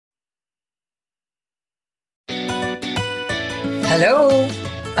Hello,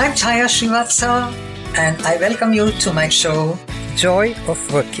 I'm Chaya Srivatsa and I welcome you to my show Joy of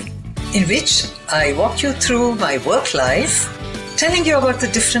Working, in which I walk you through my work life, telling you about the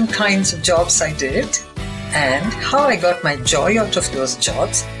different kinds of jobs I did and how I got my joy out of those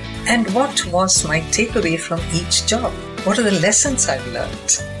jobs and what was my takeaway from each job. What are the lessons I've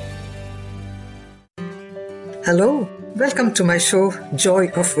learned? Hello, welcome to my show Joy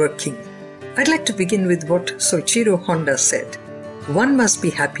of Working. I'd like to begin with what Soichiro Honda said. One must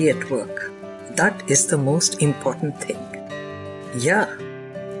be happy at work. That is the most important thing. Yeah,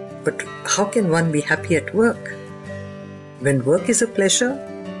 but how can one be happy at work? When work is a pleasure,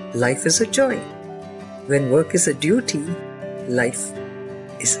 life is a joy. When work is a duty, life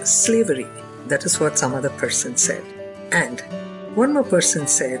is slavery. That is what some other person said. And one more person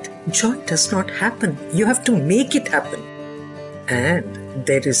said, joy does not happen. You have to make it happen. And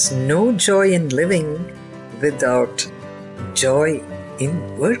there is no joy in living without joy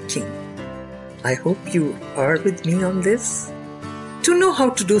in working. I hope you are with me on this. To know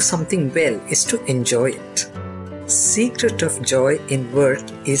how to do something well is to enjoy it. Secret of joy in work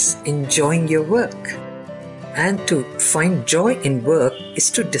is enjoying your work. And to find joy in work is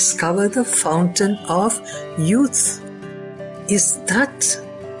to discover the fountain of youth. Is that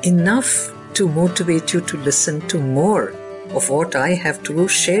enough to motivate you to listen to more of what I have to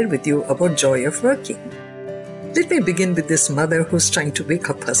share with you about joy of working? Let me begin with this mother who's trying to wake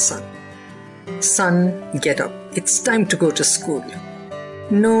up her son. Son, get up. It's time to go to school.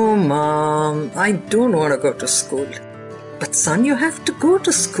 No, Mom, I don't want to go to school. But son, you have to go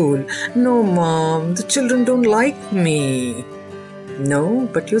to school. No, Mom, the children don't like me. No,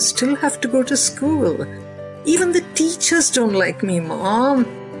 but you still have to go to school. Even the teachers don't like me, Mom.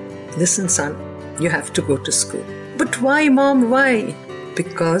 Listen, son, you have to go to school. But why, Mom, why?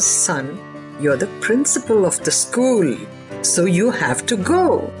 Because, son, you're the principal of the school, so you have to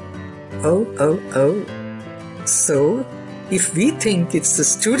go. Oh. So, if we think it's the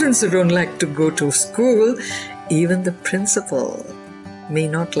students who don't like to go to school, even the principal may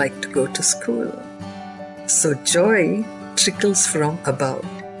not like to go to school. So, joy trickles from above.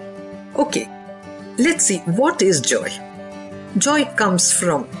 Okay, let's see, what is joy? Joy comes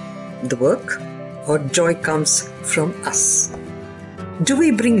from the work, or joy comes from us? Do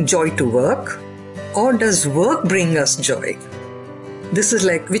we bring joy to work, or does work bring us joy? This is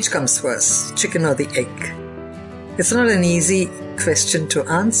like, which comes first, chicken or the egg? It's not an easy question to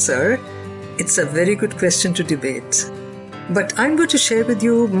answer. It's a very good question to debate. But I'm going to share with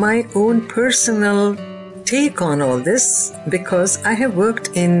you my own personal take on all this, because I have worked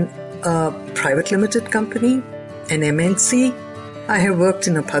in a private limited company, an MNC. I have worked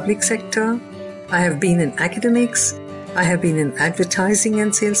in a public sector. I have been in academics. I have been in advertising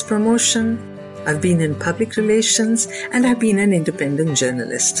and sales promotion. I've been in public relations, and I've been an independent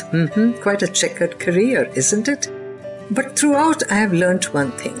journalist. Quite a checkered career, isn't it? But throughout, I have learned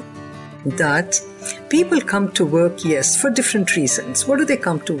one thing, that people come to work, yes, for different reasons. What do they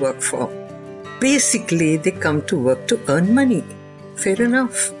come to work for? Basically, they come to work to earn money. Fair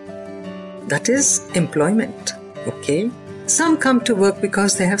enough. That is employment, okay? Some come to work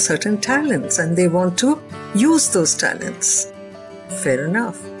because they have certain talents and they want to use those talents. Fair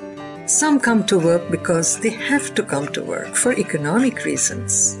enough. Some come to work because they have to come to work for economic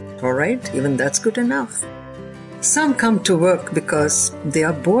reasons. Alright, even that's good enough. Some come to work because they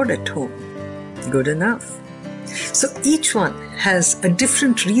are bored at home. Good enough. So each one has a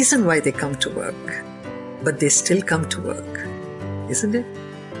different reason why they come to work. But they still come to work, isn't it?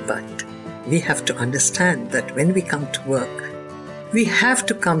 But we have to understand that when we come to work, we have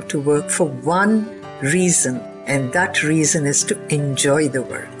to come to work for one reason, and that reason is to enjoy the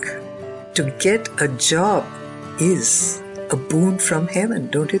work. To get a job is a boon from heaven,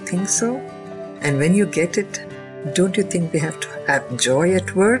 don't you think so? And when you get it, don't you think we have to have joy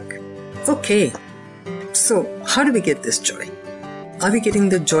at work? Okay, so how do we get this joy? Are we getting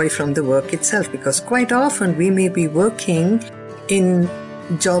the joy from the work itself? Because quite often we may be working in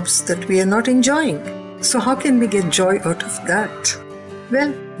jobs that we are not enjoying. So how can we get joy out of that?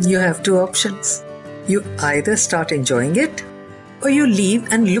 Well, you have two options. You either start enjoying it, or you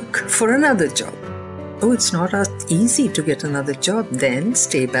leave and look for another job. Oh, it's not as easy to get another job. Then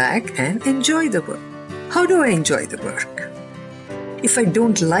stay back and enjoy the work. How do I enjoy the work? If I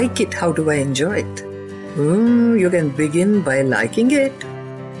don't like it, how do I enjoy it? You can begin by liking it.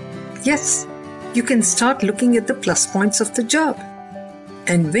 Yes, you can start looking at the plus points of the job.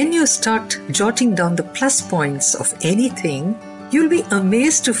 And when you start jotting down the plus points of anything, you'll be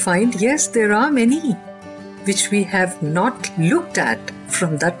amazed to find, yes, there are many which we have not looked at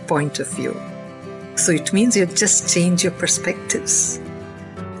from that point of view. So it means you just change your perspectives,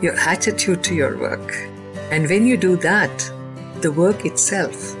 your attitude to your work. And when you do that, the work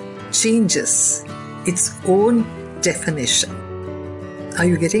itself changes its own definition. Are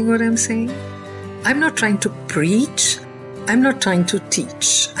you getting what I'm saying? I'm not trying to preach. I'm not trying to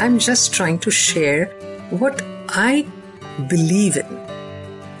teach. I'm just trying to share what I believe in.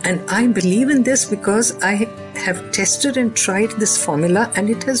 And I believe in this because I have tested and tried this formula and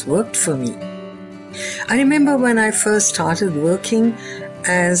it has worked for me. I remember when I first started working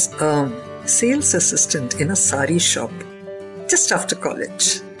as a sales assistant in a sari shop just after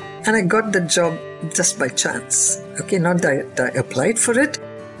college. And I got the job just by chance. Okay, not that I applied for it.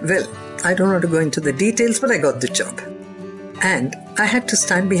 Well, I don't want to go into the details, but I got the job. And I had to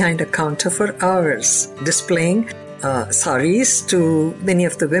stand behind a counter for hours displaying saris to many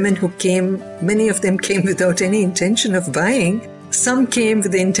of the women who came. Many of them came without any intention of buying. Some came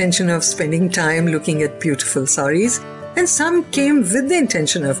with the intention of spending time looking at beautiful saris, and some came with the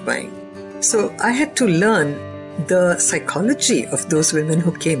intention of buying. So I had to learn the psychology of those women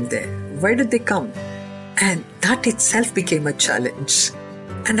who came there. Why did they come? And that itself became a challenge.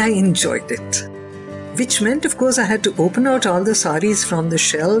 And I enjoyed it. Which meant, of course, I had to open out all the saris from the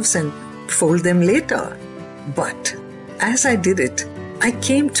shelves and fold them later. But as I did it, I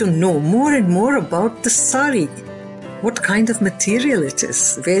came to know more and more about the sari. What kind of material it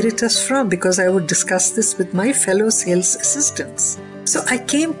is, where it is from, because I would discuss this with my fellow sales assistants. So I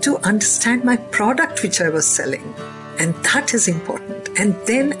came to understand my product which I was selling. And that is important. And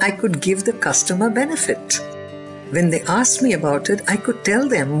then I could give the customer benefit. When they asked me about it, I could tell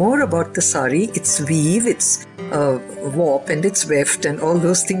them more about the sari, its weave, its warp and its weft and all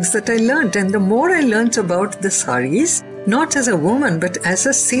those things that I learned. And the more I learned about the saris, not as a woman but as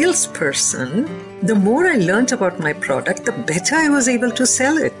a salesperson, the more I learned about my product, the better I was able to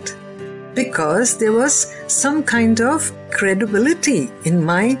sell it. Because there was some kind of credibility in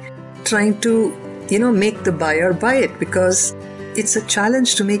my trying to, make the buyer buy it, because it's a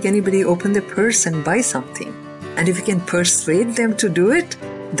challenge to make anybody open their purse and buy something. And if you can persuade them to do it,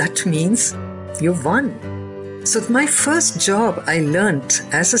 that means you've won. So my first job I learned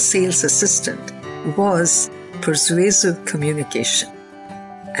as a sales assistant was persuasive communication.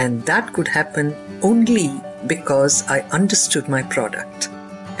 And that could happen only because I understood my product.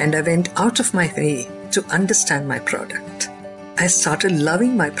 And I went out of my way to understand my product. I started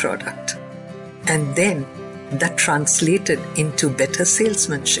loving my product. And then that translated into better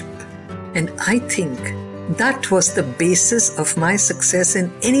salesmanship. And I think that was the basis of my success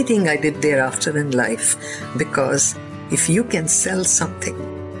in anything I did thereafter in life. Because if you can sell something,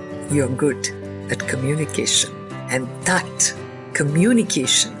 you're good at communication. And that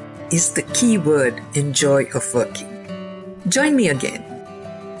communication is the key word in Joy of Working. Join me again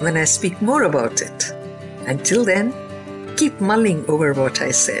when I speak more about it. Until then, keep mulling over what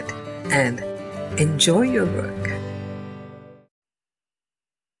I said and enjoy your work.